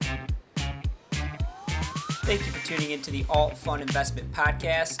Thank you for tuning into the Alt Fund Investment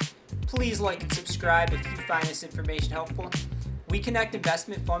Podcast. Please like and subscribe if you find this information helpful. We connect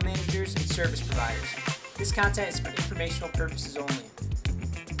investment fund managers and service providers. This content is for informational purposes only.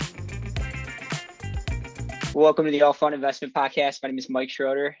 Welcome to the Alt Fund Investment Podcast. My name is Mike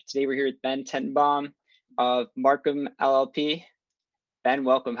Schroeder. Today we're here with Ben Tenenbaum of Markham LLP. Ben,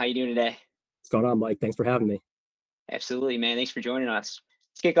 welcome. How you doing today? What's going on, Mike? Thanks for having me. Absolutely, man. Thanks for joining us.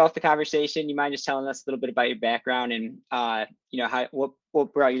 Let's kick off the conversation. You mind just telling us a little bit about your background and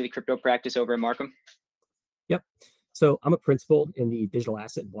what brought you to the crypto practice over at Markham? Yep. So I'm a principal in the digital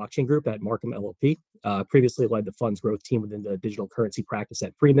asset and blockchain group at Markham LLP. Previously led the fund's growth team within the digital currency practice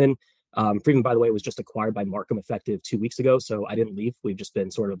at Freeman. Freeman, by the way, was just acquired by Markham effective 2 weeks ago, so I didn't leave. We've just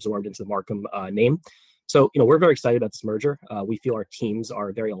been sort of absorbed into the Markham name. So, we're very excited about this merger. We feel our teams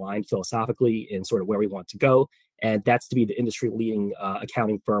are very aligned philosophically in sort of where we want to go, and that's to be the industry-leading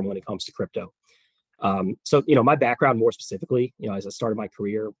accounting firm when it comes to crypto. So, my background more specifically, as I started my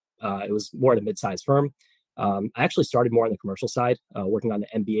career, it was more at a mid-sized firm. I actually started more on the commercial side, working on the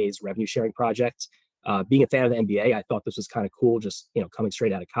MBA's revenue sharing project. Being a fan of the MBA, I thought this was kind of cool, just, coming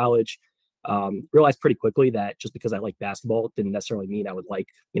straight out of college. Realized pretty quickly that just because I like basketball didn't necessarily mean I would like,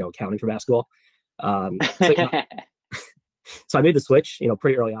 accounting for basketball. So I made the switch,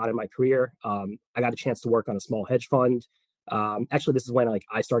 pretty early on in my career. I got a chance to work on a small hedge fund. Actually, this is when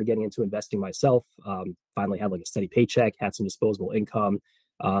I started getting into investing myself. Finally had a steady paycheck, had some disposable income.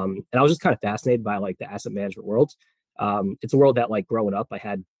 And I was just kind of fascinated by the asset management world. It's a world that growing up, I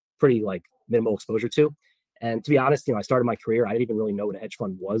had pretty minimal exposure to. And to be honest, I started my career, I didn't even really know what a hedge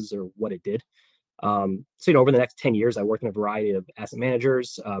fund was or what it did. So, over the next 10 years, I worked in a variety of asset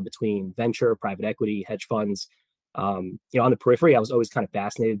managers between venture, private equity, hedge funds. On the periphery, I was always kind of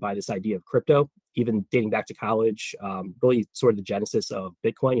fascinated by this idea of crypto, even dating back to college, really sort of the genesis of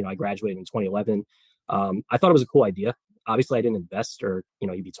Bitcoin. I graduated in 2011. I thought it was a cool idea. Obviously, I didn't invest or,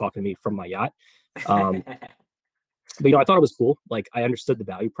 you'd be talking to me from my yacht. But, I thought it was cool. I understood the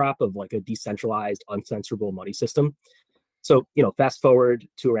value prop of a decentralized, uncensorable money system. So, fast forward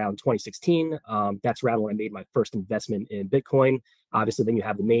to around 2016, that's around when I made my first investment in Bitcoin. Obviously, then you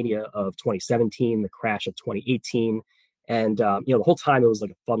have the mania of 2017, the crash of 2018. And, the whole time it was a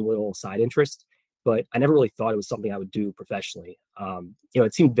fun little side interest, but I never really thought it was something I would do professionally.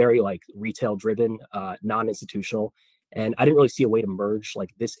 It seemed very retail driven, non-institutional, and I didn't really see a way to merge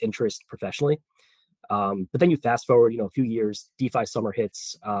this interest professionally. But then you fast forward, a few years, DeFi summer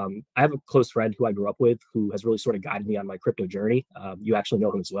hits. I have a close friend who I grew up with who has really sort of guided me on my crypto journey. You actually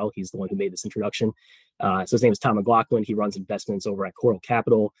know him as well. He's the one who made this introduction. So his name is Tom McLaughlin. He runs investments over at Coral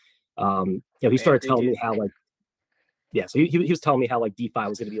Capital. He started telling me how so he was telling me how DeFi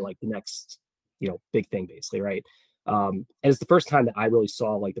was going to be the next, big thing basically. Right. And it's the first time that I really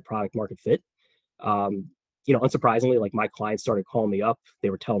saw the product market fit. Unsurprisingly, my clients started calling me up. They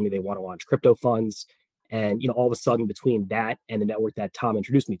were telling me they want to launch crypto funds. And, all of a sudden between that and the network that Tom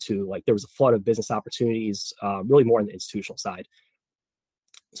introduced me to, there was a flood of business opportunities, really more on the institutional side.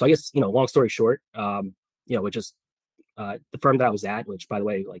 So I guess, long story short, with just the firm that I was at, which by the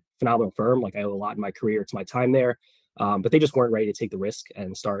way, phenomenal firm, I owe a lot in my career to my time there, but they just weren't ready to take the risk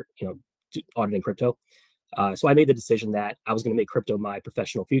and start, auditing crypto. So I made the decision that I was going to make crypto my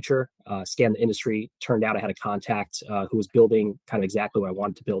professional future, scan the industry. Turned out I had a contact who was building kind of exactly what I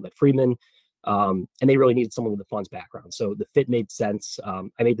wanted to build at Freeman. And they really needed someone with a funds background. So the fit made sense.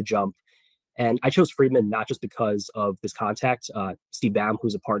 I made the jump. And I chose Freeman not just because of this contact, Steve Baum,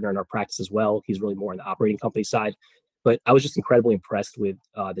 who's a partner in our practice as well. He's really more on the operating company side. But I was just incredibly impressed with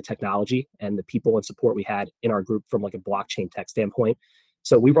the technology and the people and support we had in our group from a blockchain tech standpoint.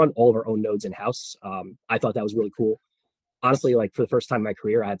 So we run all of our own nodes in-house. I thought that was really cool. Honestly, for the first time in my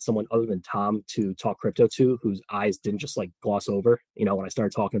career, I had someone other than Tom to talk crypto to, whose eyes didn't just gloss over, when I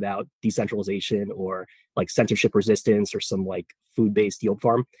started talking about decentralization or censorship resistance or some food-based yield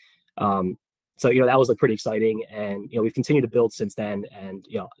farm. So, that was pretty exciting. And, we've continued to build since then. And,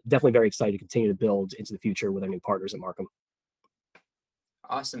 definitely very excited to continue to build into the future with our new partners at Markham.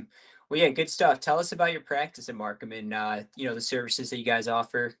 Awesome. Well, yeah, good stuff. Tell us about your practice at Markham and, the services that you guys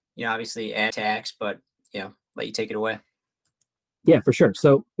offer, obviously ad tax, but, let you take it away. Yeah, for sure.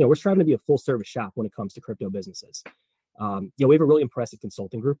 So, we're striving to be a full service shop when it comes to crypto businesses. We have a really impressive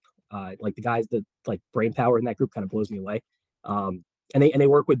consulting group. The guys that brain power in that group kind of blows me away. And they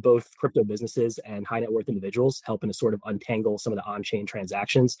work with both crypto businesses and high net worth individuals, helping to sort of untangle some of the on-chain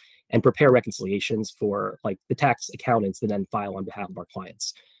transactions and prepare reconciliations for the tax accountants that then file on behalf of our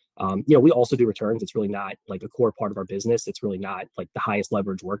clients. We also do returns. It's really not a core part of our business. It's really not the highest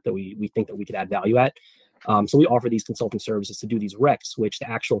leverage work that we think that we could add value at. So we offer these consulting services to do these recs, which the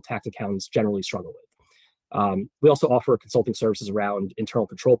actual tax accountants generally struggle with. We also offer consulting services around internal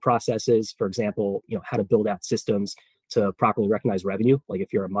control processes. For example, how to build out systems to properly recognize revenue. Like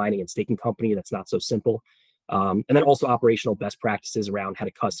if you're a mining and staking company, that's not so simple. And then also operational best practices around how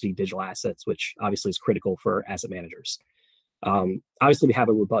to custody digital assets, which obviously is critical for asset managers. Obviously, we have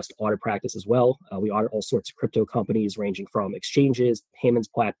a robust audit practice as well. We audit all sorts of crypto companies, ranging from exchanges, payments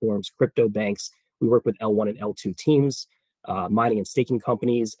platforms, crypto banks. We work with L1 and L2 teams, mining and staking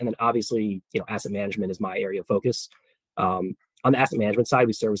companies, and then obviously, asset management is my area of focus. On the asset management side,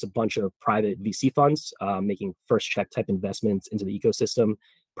 we service a bunch of private VC funds, making first check type investments into the ecosystem,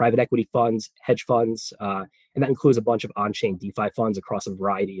 private equity funds, hedge funds, and that includes a bunch of on-chain DeFi funds across a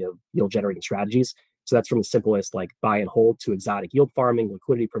variety of yield-generating strategies. So that's from the simplest like buy and hold to exotic yield farming,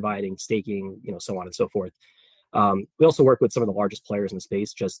 liquidity providing, staking, so on and so forth. We also work with some of the largest players in the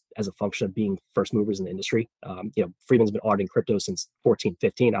space just as a function of being first movers in the industry. Freeman's been auditing crypto since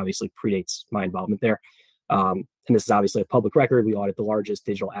 1415, obviously predates my involvement there. And this is obviously a public record. We audit the largest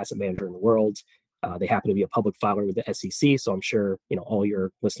digital asset manager in the world. They happen to be a public filer with the SEC, so I'm sure all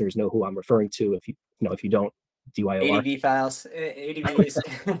your listeners know who I'm referring to. If you don't, DYOR. ADV files, ADVs.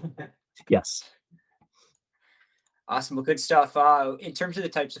 Yes. Awesome. Well, good stuff. In terms of the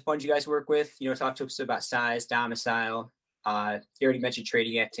types of funds you guys work with, talk to us about size, domicile. You already mentioned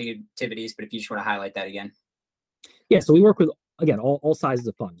trading activities, but if you just want to highlight that again. Yeah, so we work with, again, all sizes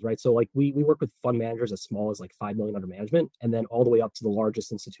of funds, right? So like we work with fund managers as small as like 5 million under management, and then all the way up to the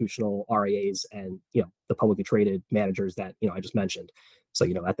largest institutional RIAs and the publicly traded managers that I just mentioned. So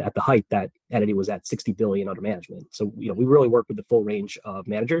at the height, that entity was at 60 billion under management. So we really work with the full range of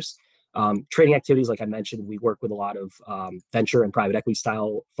managers. Trading activities, like I mentioned, we work with a lot of venture and private equity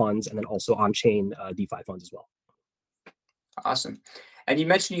style funds, and then also on-chain DeFi funds as well. Awesome. And you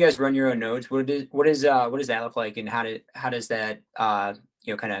mentioned you guys run your own nodes. What does that look like, and how does that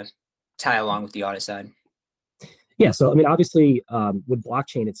kind of tie along with the audit side? Yeah, so I mean, obviously, with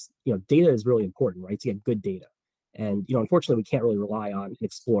blockchain, it's data is really important, right? To get good data, and unfortunately, we can't really rely on an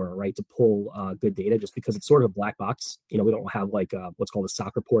explorer, right, to pull good data, just because it's sort of a black box. We don't have like what's called a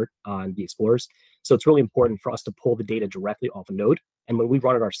SOC report on the explorers, so it's really important for us to pull the data directly off a node. And when we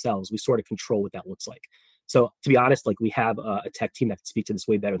run it ourselves, we sort of control what that looks like. So to be honest, like we have a tech team that can speak to this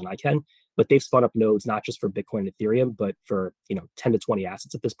way better than I can, but they've spun up nodes not just for Bitcoin and Ethereum, but for 10 to 20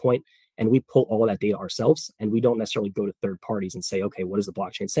 assets at this point. And we pull all of that data ourselves, and we don't necessarily go to third parties and say, okay, what is the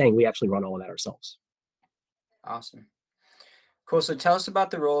blockchain saying? We actually run all of that ourselves. Awesome. Cool. So tell us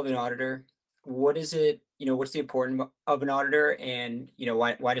about the role of an auditor. What is it? What's the importance of an auditor, and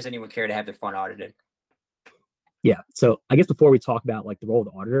why does anyone care to have their fund audited? Yeah. So I guess before we talk about like the role of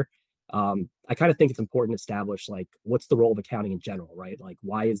the auditor, I kind of think it's important to establish like what's the role of accounting in general, right? Like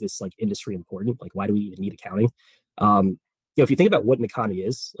why is this like industry important? Like why do we even need accounting? If you think about what an economy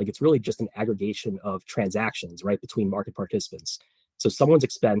is, like it's really just an aggregation of transactions, right, between market participants. So someone's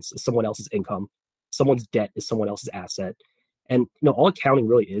expense is someone else's income, someone's debt is someone else's asset. And all accounting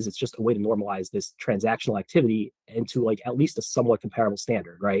really is, it's just a way to normalize this transactional activity into like at least a somewhat comparable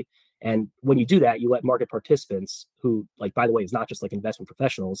standard, right? And when you do that, you let market participants who, like, by the way, is not just like investment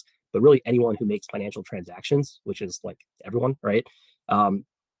professionals, but really anyone who makes financial transactions, which is like everyone, right?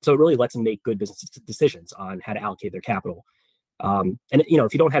 So it really lets them make good business decisions on how to allocate their capital. And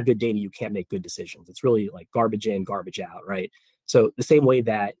if you don't have good data, you can't make good decisions. It's really like garbage in, garbage out, right? So the same way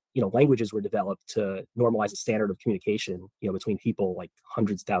that languages were developed to normalize a standard of communication, between people like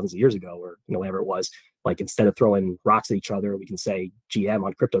hundreds of thousands of years ago, or whatever it was. Like instead of throwing rocks at each other, we can say GM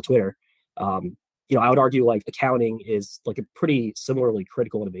on crypto Twitter. I would argue like accounting is like a pretty similarly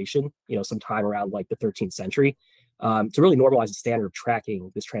critical innovation. Sometime around like the 13th century, to really normalize the standard of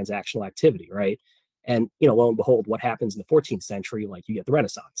tracking this transactional activity, right? And lo and behold, what happens in the 14th century? Like you get the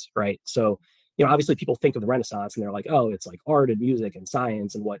Renaissance, right? So obviously people think of the Renaissance and they're like, oh, it's like art and music and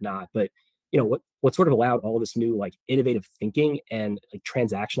science and whatnot. But what sort of allowed all this new like innovative thinking and like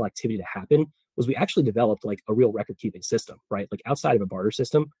transactional activity to happen was we actually developed like a real record keeping system, right? Like outside of a barter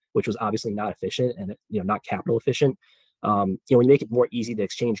system, which was obviously not efficient and not capital efficient. When you make it more easy to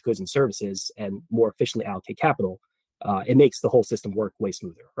exchange goods and services and more efficiently allocate capital, it makes the whole system work way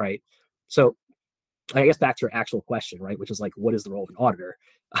smoother, right? So I guess back to your actual question, right, which is like, what is the role of an auditor?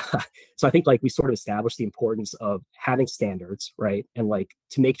 So I think like we sort of established the importance of having standards, right, and like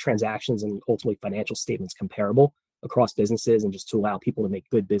to make transactions and ultimately financial statements comparable across businesses, and just to allow people to make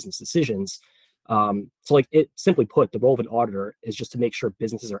good business decisions. So like it simply put, the role of an auditor is just to make sure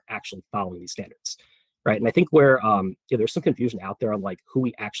businesses are actually following these standards, right? And I think where there's some confusion out there on like who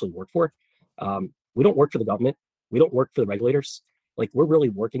we actually work for. We don't work for the government. We don't work for the regulators. Like we're really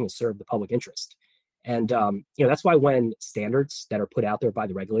working to serve the public interest. And that's why when standards that are put out there by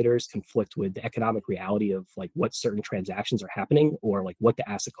the regulators conflict with the economic reality of like what certain transactions are happening or like what the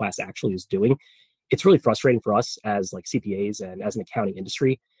asset class actually is doing, it's really frustrating for us as like CPAs and as an accounting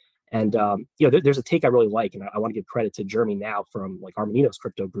industry. And there's a take I really like, and I want to give credit to Jeremy now from like Armanino's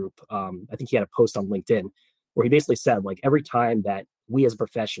crypto group. I think he had a post on LinkedIn where he basically said like every time that we as a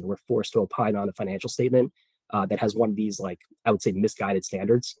profession were forced to opine on a financial statement that has one of these like I would say misguided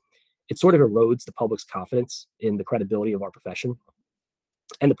standards, it sort of erodes the public's confidence in the credibility of our profession.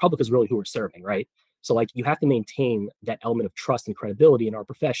 And the public is really who we're serving, right? So like you have to maintain that element of trust and credibility in our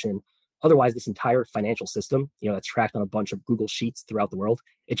profession. Otherwise, this entire financial system, that's tracked on a bunch of Google Sheets throughout the world,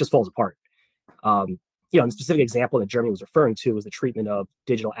 it just falls apart. And the specific example that Jeremy was referring to was the treatment of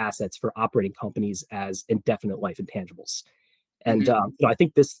digital assets for operating companies as indefinite life intangibles. And I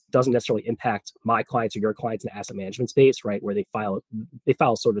think this doesn't necessarily impact my clients or your clients in the asset management space, right? Where they file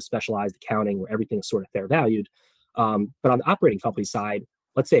sort of specialized accounting where everything is sort of fair valued. But on the operating company side,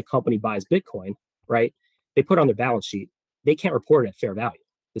 let's say a company buys Bitcoin, right? They put it on their balance sheet. They can't report it at fair value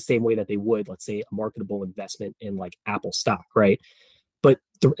the same way that they would, let's say, a marketable investment in like Apple stock, right? But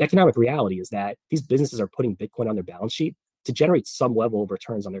the economic reality is that these businesses are putting Bitcoin on their balance sheet to generate some level of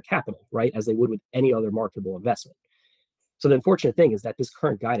returns on their capital, right? As they would with any other marketable investment. So the unfortunate thing is that this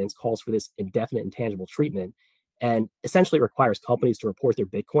current guidance calls for this indefinite intangible treatment and essentially requires companies to report their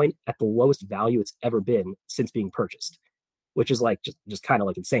Bitcoin at the lowest value it's ever been since being purchased, which is like just kind of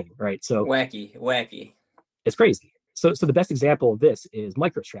like insane, right? So wacky. It's crazy. So the best example of this is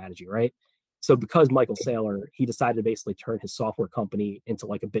MicroStrategy, right? So because Michael Saylor, he decided to basically turn his software company into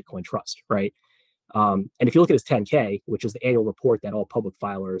like a Bitcoin trust, right? And if you look at his 10K, which is the annual report that all public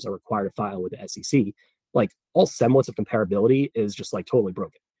filers are required to file with the SEC, like all semblance of comparability is just like totally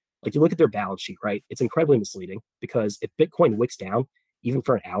broken. Like you look at their balance sheet, right? It's incredibly misleading because if Bitcoin wicks down, even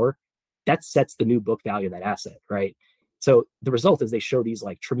for an hour, that sets the new book value of that asset, right? So the result is they show these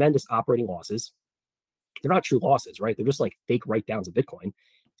like tremendous operating losses. They're not true losses, right? They're just like fake write downs of Bitcoin.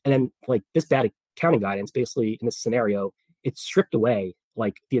 And then like this bad accounting guidance, basically in this scenario, it stripped away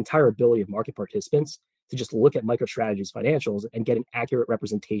like the entire ability of market participants to just look at MicroStrategy's financials and get an accurate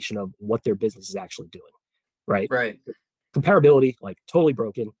representation of what their business is actually doing, right? Right. Comparability, like totally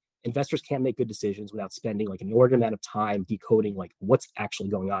broken. Investors can't make good decisions without spending like an inordinate amount of time decoding like what's actually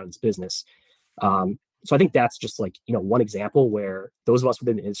going on in this business. So I think that's just like, one example where those of us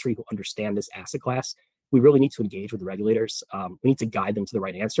within the industry who understand this asset class, we really need to engage with the regulators. We need to guide them to the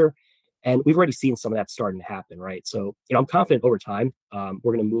right answer. And we've already seen some of that starting to happen, right? So, I'm confident over time,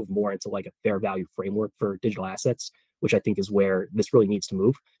 we're going to move more into like a fair value framework for digital assets, which I think is where this really needs to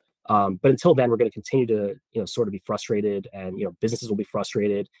move. But until then, we're going to continue to, sort of be frustrated and, businesses will be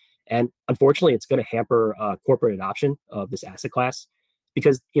frustrated. And unfortunately, it's going to hamper corporate adoption of this asset class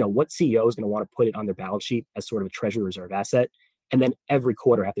because, what CEO is going to want to put it on their balance sheet as sort of a treasury reserve asset? And then every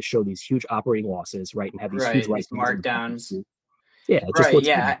quarter have to show these huge operating losses, right? And have these huge these markdowns. Yeah, it just right. looks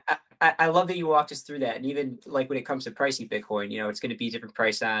Yeah. I love that you walked us through that. And even like when it comes to pricing Bitcoin, it's going to be a different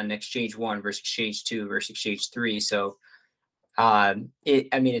price on exchange 1 versus exchange 2 versus exchange 3. So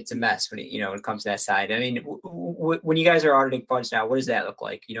it's a mess when when it comes to that side. I mean, when you guys are auditing funds now, what does that look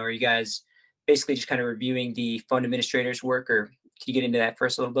like? Are you guys basically just kind of reviewing the fund administrator's work, or can you get into that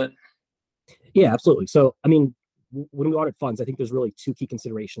first a little bit? Yeah, absolutely. So, I mean, when we audit funds, I think there's really two key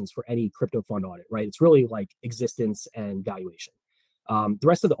considerations for any crypto fund audit, right? It's really like existence and valuation. The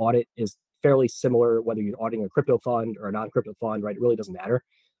rest of the audit is fairly similar, whether you're auditing a crypto fund or a non-crypto fund, right? It really doesn't matter.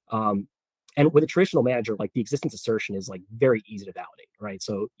 And with a traditional manager, like the existence assertion is like very easy to validate, right?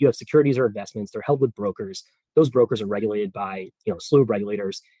 So you have securities or investments, they're held with brokers. Those brokers are regulated by, a slew of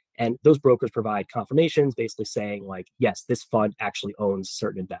regulators. And those brokers provide confirmations basically saying like, yes, this fund actually owns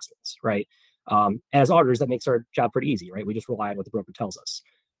certain investments, right? As auditors, that makes our job pretty easy, right? We just rely on what the broker tells us.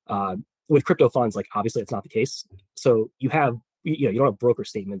 With crypto funds, like obviously it's not the case. So you don't have broker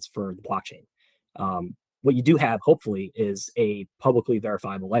statements for the blockchain. What you do have, hopefully, is a publicly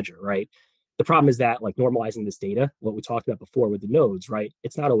verifiable ledger, right? The problem is that like normalizing this data, what we talked about before with the nodes, right?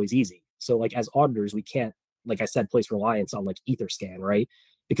 It's not always easy. So like as auditors, we can't, like I said, place reliance on like Etherscan, right?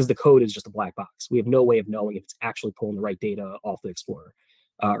 Because the code is just a black box. We have no way of knowing if it's actually pulling the right data off the Explorer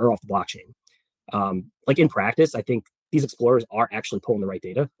or off the blockchain. Like in practice, I think these explorers are actually pulling the right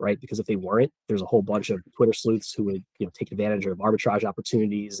data, right? Because if they weren't, there's a whole bunch of Twitter sleuths who would, take advantage of arbitrage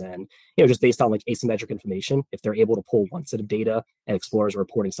opportunities and, just based on like asymmetric information, if they're able to pull one set of data and explorers are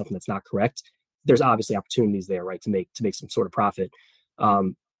reporting something that's not correct, there's obviously opportunities there, right, to make some sort of profit.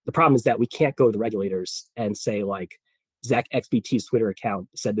 The problem is that we can't go to the regulators and say like Zach XBT's Twitter account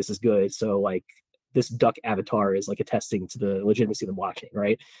said this is good, so like this duck avatar is like attesting to the legitimacy of the blockchain,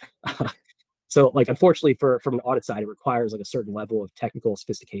 right? So like unfortunately from an audit side, it requires like a certain level of technical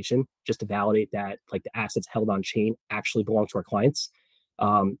sophistication just to validate that like the assets held on chain actually belong to our clients.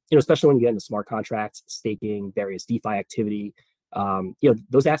 Especially when you get into smart contracts, staking, various DeFi activity,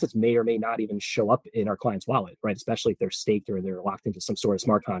 those assets may or may not even show up in our client's wallet, right? Especially if they're staked or they're locked into some sort of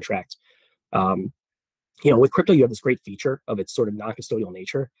smart contract. Um, with crypto, you have this great feature of its sort of non-custodial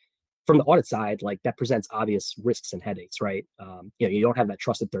nature. From the audit side, like that presents obvious risks and headaches, right? You don't have that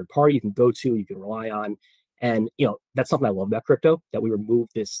trusted third party you can go to, you can rely on. And, that's something I love about crypto, that we remove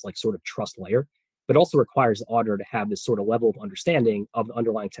this like sort of trust layer, but also requires the auditor to have this sort of level of understanding of the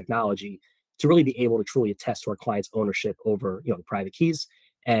underlying technology to really be able to truly attest to our client's ownership over, the private keys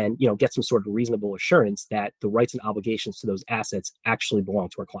and, get some sort of reasonable assurance that the rights and obligations to those assets actually belong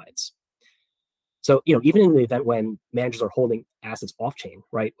to our clients. So, even in the event when managers are holding assets off chain,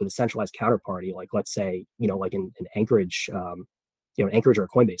 right, with a centralized counterparty, like let's say, like in Anchorage, Anchorage or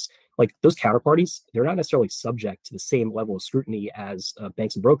Coinbase, like those counterparties, they're not necessarily subject to the same level of scrutiny as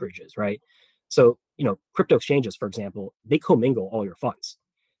banks and brokerages, right? So, crypto exchanges, for example, they commingle all your funds.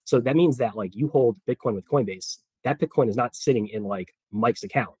 So that means that like you hold Bitcoin with Coinbase, that Bitcoin is not sitting in like Mike's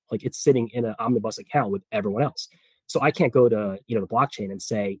account, like it's sitting in an omnibus account with everyone else. So I can't go to, the blockchain and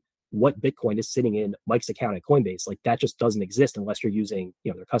say, what Bitcoin is sitting in Mike's account at Coinbase. Like that just doesn't exist unless you're using,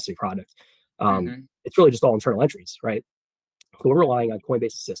 their custody product. It's really just all internal entries, right? So we're relying on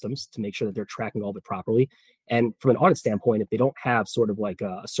Coinbase's systems to make sure that they're tracking all of it properly. And from an audit standpoint, if they don't have sort of like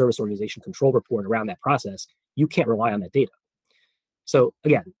a service organization control report around that process, you can't rely on that data. So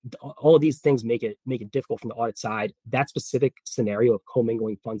again, all of these things make it difficult from the audit side. That specific scenario of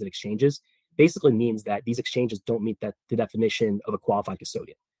commingling funds and exchanges basically means that these exchanges don't meet the definition of a qualified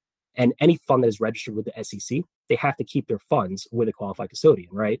custodian. And any fund that is registered with the SEC, they have to keep their funds with a qualified custodian,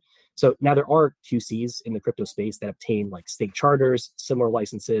 right? So now there are QCs in the crypto space that obtain like stake charters, similar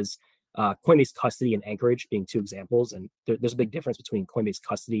licenses, Coinbase Custody and Anchorage being two examples. And there's a big difference between Coinbase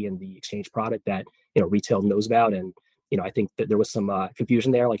Custody and the exchange product that, retail knows about. And, I think that there was some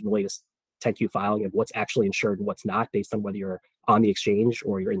confusion there, like in the latest 10Q filing of what's actually insured and what's not based on whether you're on the exchange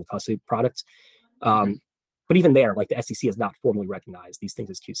or you're in the custody product. But even there, like the SEC has not formally recognized these things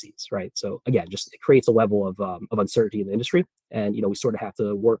as QCs, right? So again, just it creates a level of uncertainty in the industry, and we sort of have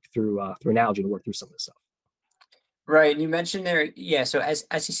to work through analogy to work through some of this stuff. Right, and you mentioned there, yeah. So as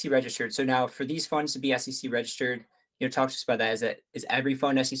SEC registered, so now for these funds to be SEC registered, talk to us about that. Is every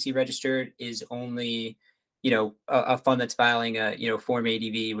fund SEC registered? Is only a fund that's filing a Form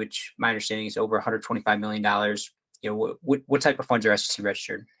ADV, which my understanding is over $125 million. What type of funds are SEC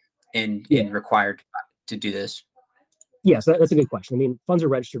registered and required to do this? Yeah, so that's a good question. I mean, funds are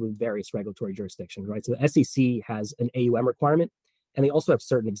registered with various regulatory jurisdictions, right? So the SEC has an AUM requirement, and they also have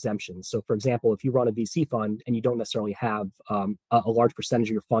certain exemptions. So, for example, if you run a VC fund and you don't necessarily have a large percentage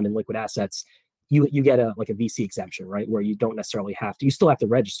of your fund in liquid assets, you get a VC exemption, right? Where you don't necessarily have to. You still have to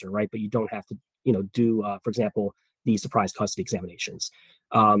register, right? But you don't have to, do, for example, the surprise custody examinations.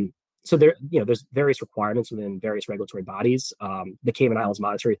 So there's various requirements within various regulatory bodies. The Cayman Islands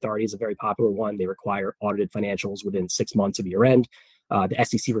Monetary Authority is a very popular one. They require audited financials within 6 months of year end. The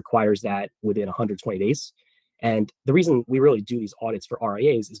SEC requires that within 120 days. And the reason we really do these audits for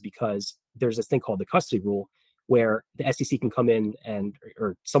RIAs is because there's this thing called the custody rule, where the SEC can come in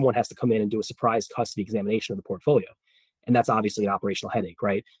or someone has to come in and do a surprise custody examination of the portfolio. And that's obviously an operational headache,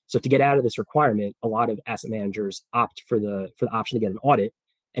 right? So to get out of this requirement, a lot of asset managers opt for the option to get an audit.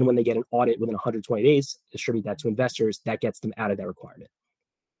 And when they get an audit within 120 days, distribute that to investors, that gets them out of that requirement.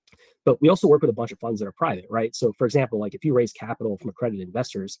 But we also work with a bunch of funds that are private, right? So for example, like if you raise capital from accredited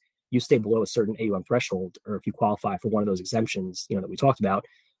investors, you stay below a certain AUM threshold, or if you qualify for one of those exemptions, that we talked about,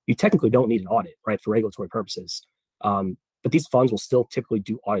 you technically don't need an audit, right, for regulatory purposes. But these funds will still typically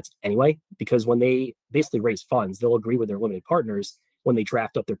do audits anyway, because when they basically raise funds, they'll agree with their limited partners when they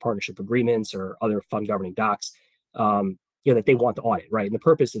draft up their partnership agreements or other fund governing docs, that they want to audit, right? And the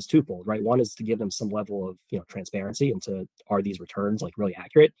purpose is twofold, right? One is to give them some level of, transparency into, are these returns like really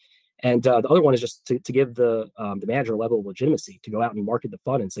accurate? And the other one is just to give the manager a level of legitimacy to go out and market the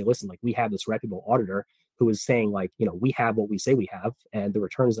fund and say, listen, like we have this reputable auditor who is saying like, we have what we say we have, and the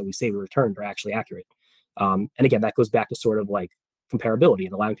returns that we say we returned are actually accurate. And again, that goes back to sort of like comparability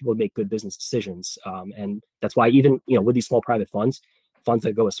and allowing people to make good business decisions. And that's why even, with these small private funds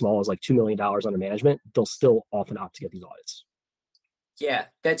that go as small as like $2 million under management, they'll still often opt to get these audits. Yeah,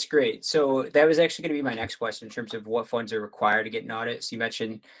 that's great. So that was actually going to be my next question in terms of what funds are required to get an audit. So you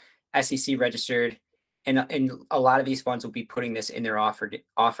mentioned SEC registered, and a lot of these funds will be putting this in their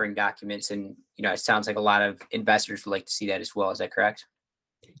offering documents. And, it sounds like a lot of investors would like to see that as well. Is that correct?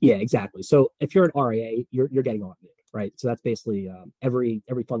 Yeah, exactly. So if you're an RIA, you're getting audited, right? So that's basically every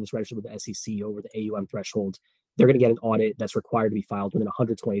fund that's registered with the SEC over the AUM threshold, they're going to get an audit that's required to be filed within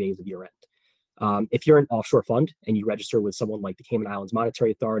 120 days of year end. If you're an offshore fund and you register with someone like the Cayman Islands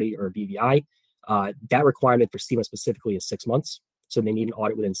Monetary Authority or BVI, that requirement for SEMA specifically is 6 months. So they need an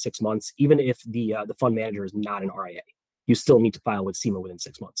audit within 6 months, even if the fund manager is not an RIA. You still need to file with SEMA within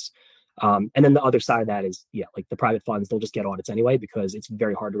 6 months. And then the other side of that is, like the private funds, they'll just get audits anyway because it's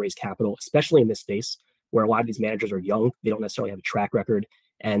very hard to raise capital, especially in this space where a lot of these managers are young. They don't necessarily have a track record.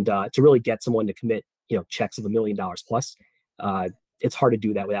 And to really get someone to commit, checks of $1 million plus, it's hard to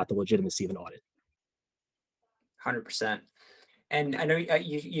do that without the legitimacy of an audit. 100%. And I know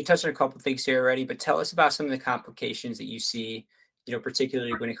you touched on a couple of things here already, but tell us about some of the complications that you see,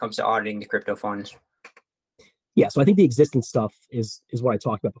 particularly when it comes to auditing the crypto funds. Yeah, so I think the existing stuff is what I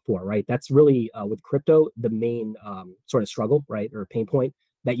talked about before, right? That's really with crypto the main sort of struggle, right, or pain point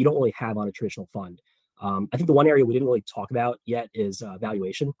that you don't really have on a traditional fund. I think the one area we didn't really talk about yet is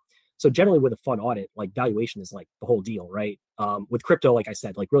valuation. So generally with a fund audit, like valuation is like the whole deal, right? With crypto, like I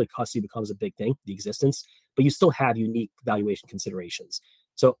said, like really custody becomes a big thing, the existence, but you still have unique valuation considerations.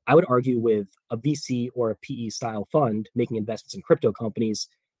 So I would argue with a VC or a PE style fund making investments in crypto companies,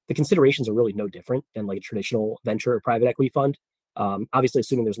 the considerations are really no different than like a traditional venture or private equity fund. Obviously,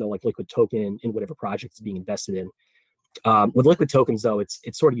 assuming there's no like liquid token in whatever project is being invested in. With liquid tokens, though, it's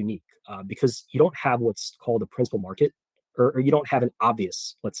sort of unique because you don't have what's called a principal market, or you don't have an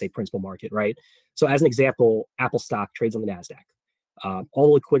obvious, let's say, principal market, right? So as an example, Apple stock trades on the NASDAQ. All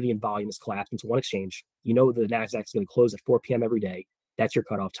the liquidity and volume is collapsed into one exchange. You know the NASDAQ is going to close at 4 p.m. every day. That's your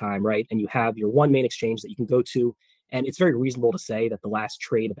cutoff time, right? And you have your one main exchange that you can go to. And it's very reasonable to say that the last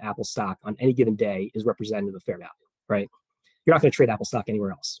trade of Apple stock on any given day is representative of fair value, right? You're not going to trade Apple stock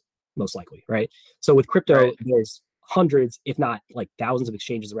anywhere else, most likely, right? So with crypto, right, there's hundreds, if not like thousands of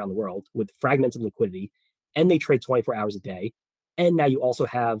exchanges around the world with fragmented liquidity, and they trade 24 hours a day. And now you also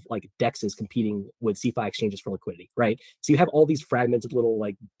have like DEXs competing with CeFi exchanges for liquidity, right? So you have all these fragmented little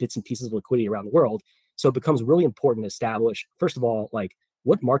like bits and pieces of liquidity around the world. So it becomes really important to establish, first of all, like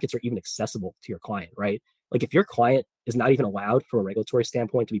what markets are even accessible to your client, right? Like if your client is not even allowed from a regulatory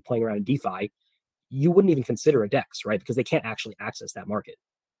standpoint to be playing around in DeFi, you wouldn't even consider a DEX, right? Because they can't actually access that market.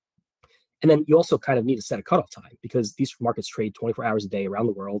 And then you also kind of need to set a cutoff time because these markets trade 24 hours a day around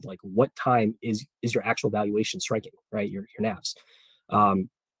the world. Like what time is your actual valuation striking, right? Your NAVs.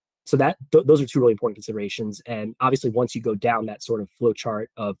 So those are two really important considerations. And obviously, once you go down that sort of flow chart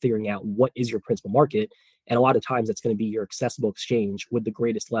of figuring out what is your principal market, and a lot of times that's going to be your accessible exchange with the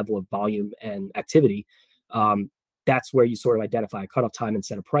greatest level of volume and activity, that's where you sort of identify a cutoff time and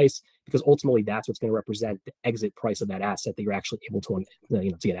set a price, because ultimately that's what's going to represent the exit price of that asset that you're actually able to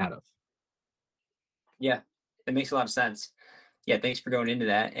get out of. Yeah, that makes a lot of sense. Yeah, thanks for going into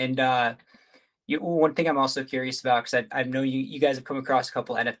that. And one thing I'm also curious about, because I know you guys have come across a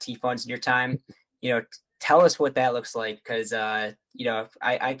couple NFT funds in your time. Tell us what that looks like, because I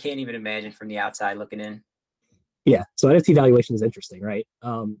can't even imagine from the outside looking in. Yeah, so NFT valuation is interesting, right?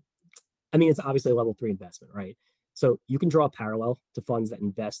 It's obviously a level 3 investment, right? So you can draw a parallel to funds that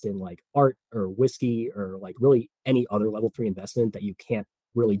invest in like art or whiskey or like really any other level 3 investment that you can't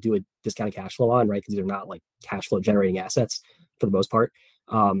really do a discounted cash flow on, right? Because they're not like cash flow generating assets for the most part.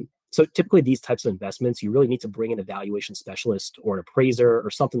 So typically these types of investments, you really need to bring in a valuation specialist or an appraiser or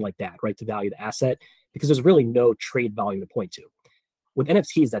something like that, right? To value the asset, because there's really no trade volume to point to. With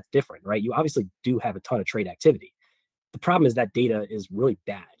NFTs, that's different, right? You obviously do have a ton of trade activity. The problem is that data is really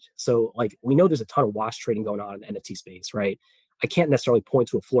bad. So like we know there's a ton of wash trading going on in the NFT space, right? I can't necessarily point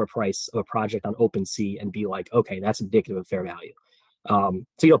to a floor price of a project on OpenSea and be like, okay, that's indicative of fair value.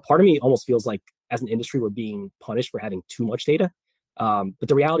 So part of me almost feels like as an industry, we're being punished for having too much data. But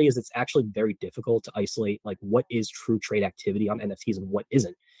the reality is it's actually very difficult to isolate like what is true trade activity on NFTs and what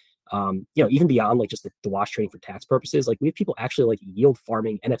isn't. Even beyond like just the wash trading for tax purposes, like we have people actually like yield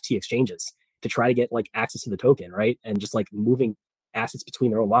farming NFT exchanges to try to get like access to the token, right? And just like moving assets between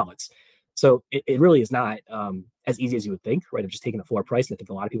their own wallets. So it really is not as easy as you would think, right? Of just taking a floor price. And I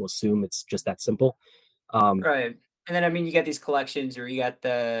think a lot of people assume it's just that simple. Right. And then, you got these collections, or you got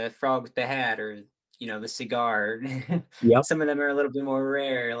the frog with the hat, or, the cigar. Yep. Some of them are a little bit more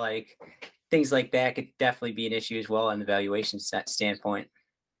rare, like things like that could definitely be an issue as well on the valuation standpoint.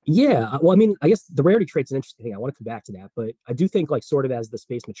 Yeah, well, I guess the rarity trait's an interesting thing. I want to come back to that, but I do think like sort of as the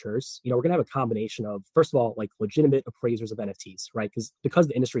space matures, we're gonna have a combination of, first of all, like legitimate appraisers of NFTs, right? Because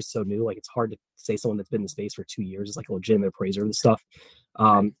the industry is so new, like it's hard to say someone that's been in the space for 2 years is like a legitimate appraiser of the stuff.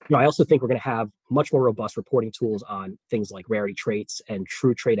 I also think we're gonna have much more robust reporting tools on things like rarity traits and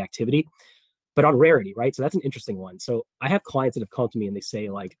true trade activity. But on rarity, right? So that's an interesting one. So I have clients that have come to me and they say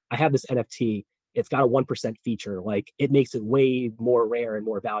like, I have this NFT it's got a 1% feature. Like it makes it way more rare and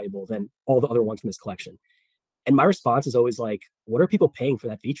more valuable than all the other ones in this collection. And my response is always like, what are people paying for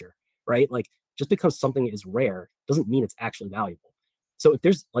that feature? Right? Like just because something is rare doesn't mean it's actually valuable. So if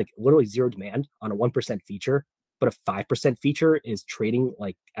there's like literally zero demand on a 1% feature, but a 5% feature is trading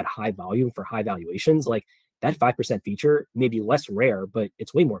like at high volume for high valuations, like that 5% feature may be less rare, but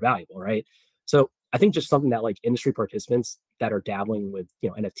it's way more valuable, right? So I think just something that like industry participants that are dabbling with,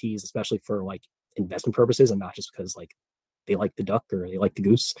 NFTs, especially for like investment purposes and not just because like they like the duck or they like the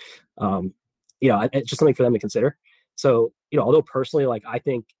goose, um, it's just something for them to consider. So, although personally, like I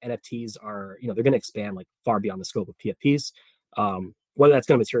think NFTs are, they're going to expand like far beyond the scope of PFPs. Whether that's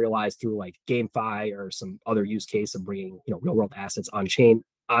going to materialize through like GameFi or some other use case of bringing, real world assets on chain,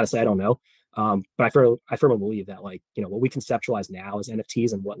 honestly, I don't know. But I firmly believe that like, what we conceptualize now as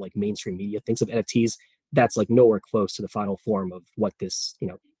NFTs and what like mainstream media thinks of NFTs, that's like nowhere close to the final form of what this,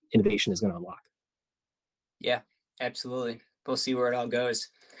 innovation is going to unlock. Yeah, absolutely. We'll see where it all goes.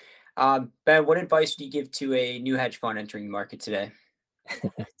 Ben, what advice do you give to a new hedge fund entering the market today?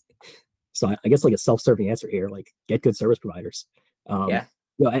 So I guess like a self-serving answer here, like get good service providers, Yeah,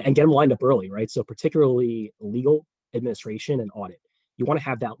 and get them lined up early, right? So particularly legal, administration, and audit. You want to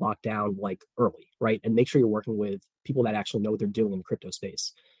have that locked down like early, right? And make sure you're working with people that actually know what they're doing in the crypto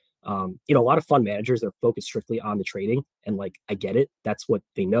space. A lot of fund managers are focused strictly on the trading, and like I get it, that's what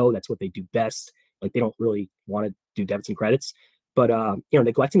they know, that's what they do best. Like they don't really want to do debits and credits, but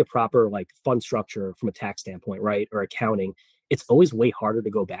neglecting the proper like fund structure from a tax standpoint, right, or accounting, it's always way harder to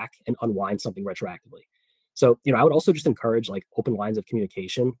go back and unwind something retroactively. So, I would also just encourage like open lines of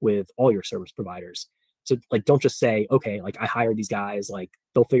communication with all your service providers. So, like, don't just say, okay, like I hired these guys, like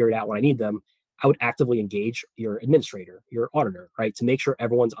they'll figure it out when I need them. I would actively engage your administrator, your auditor, right, to make sure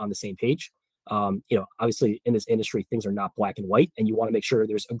everyone's on the same page. Obviously in this industry, things are not black and white, and you want to make sure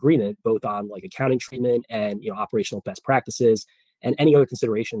there's agreement both on like accounting treatment and operational best practices and any other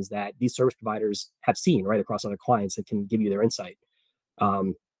considerations that these service providers have seen right across other clients that can give you their insight.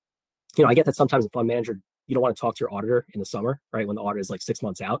 Um, I get that sometimes a fund manager, you don't want to talk to your auditor in the summer, right? When the audit is like 6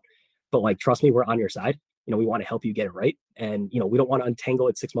 months out. But like, trust me, we're on your side. We want to help you get it right. And, we don't want to untangle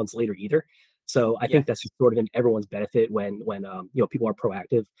it 6 months later either. So I yeah, think that's just sort of in everyone's benefit when people are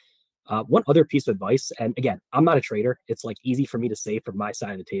proactive. One other piece of advice, and again, I'm not a trader. It's like easy for me to say from my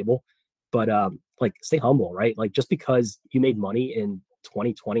side of the table, but like stay humble, right? Like just because you made money in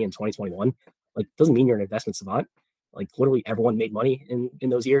 2020 and 2021, like doesn't mean you're an investment savant. Like literally everyone made money in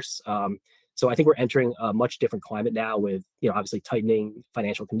those years. So I think we're entering a much different climate now with obviously tightening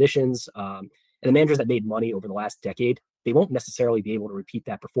financial conditions. And the managers that made money over the last decade, they won't necessarily be able to repeat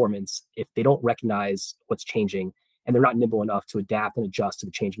that performance if they don't recognize what's changing and they're not nimble enough to adapt and adjust to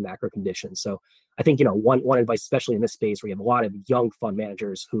the changing macro conditions. So I think one advice, especially in this space where you have a lot of young fund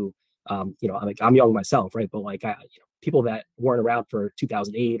managers who, I'm young myself, right? But like people that weren't around for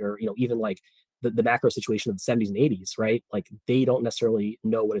 2008 or even like the macro situation of the 70s and 80s, right? Like they don't necessarily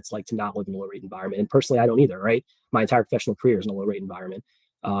know what it's like to not live in a low rate environment. And personally, I don't either, right? My entire professional career is in a low rate environment.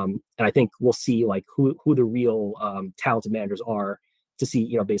 And I think we'll see like who the real talented managers are to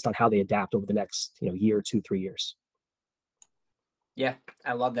see, based on how they adapt over the next, year, 2, 3 years. yeah,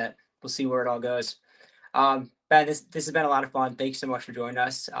 I love that. We'll see where it all goes. Ben, this has been a lot of fun. Thanks so much for joining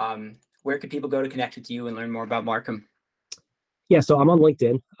us. Where can people go to connect with you and learn more about Markham? Yeah, so I'm on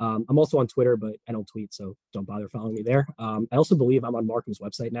LinkedIn. I'm also on Twitter, but I don't tweet, so don't bother following me there. I also believe I'm on Markham's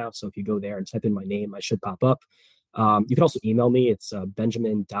website now, so if you go there and type in my name, I should pop up. You can also email me. It's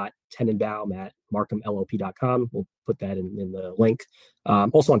benjamin.tenenbaum@markhamllp.com. We'll put that in the link.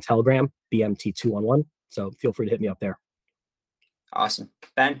 Also on Telegram, BMT211. So feel free to hit me up there. Awesome.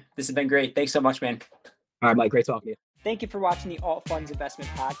 Ben, this has been great. Thanks so much, man. All right, Mike, great talking to you. Thank you for watching the Alt Funds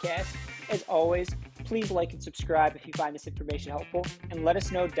Investment Podcast. As always, please like and subscribe if you find this information helpful, and let us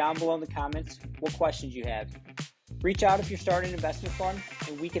know down below in the comments what questions you have. Reach out if you're starting an investment fund,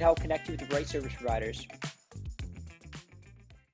 and we can help connect you with the right service providers.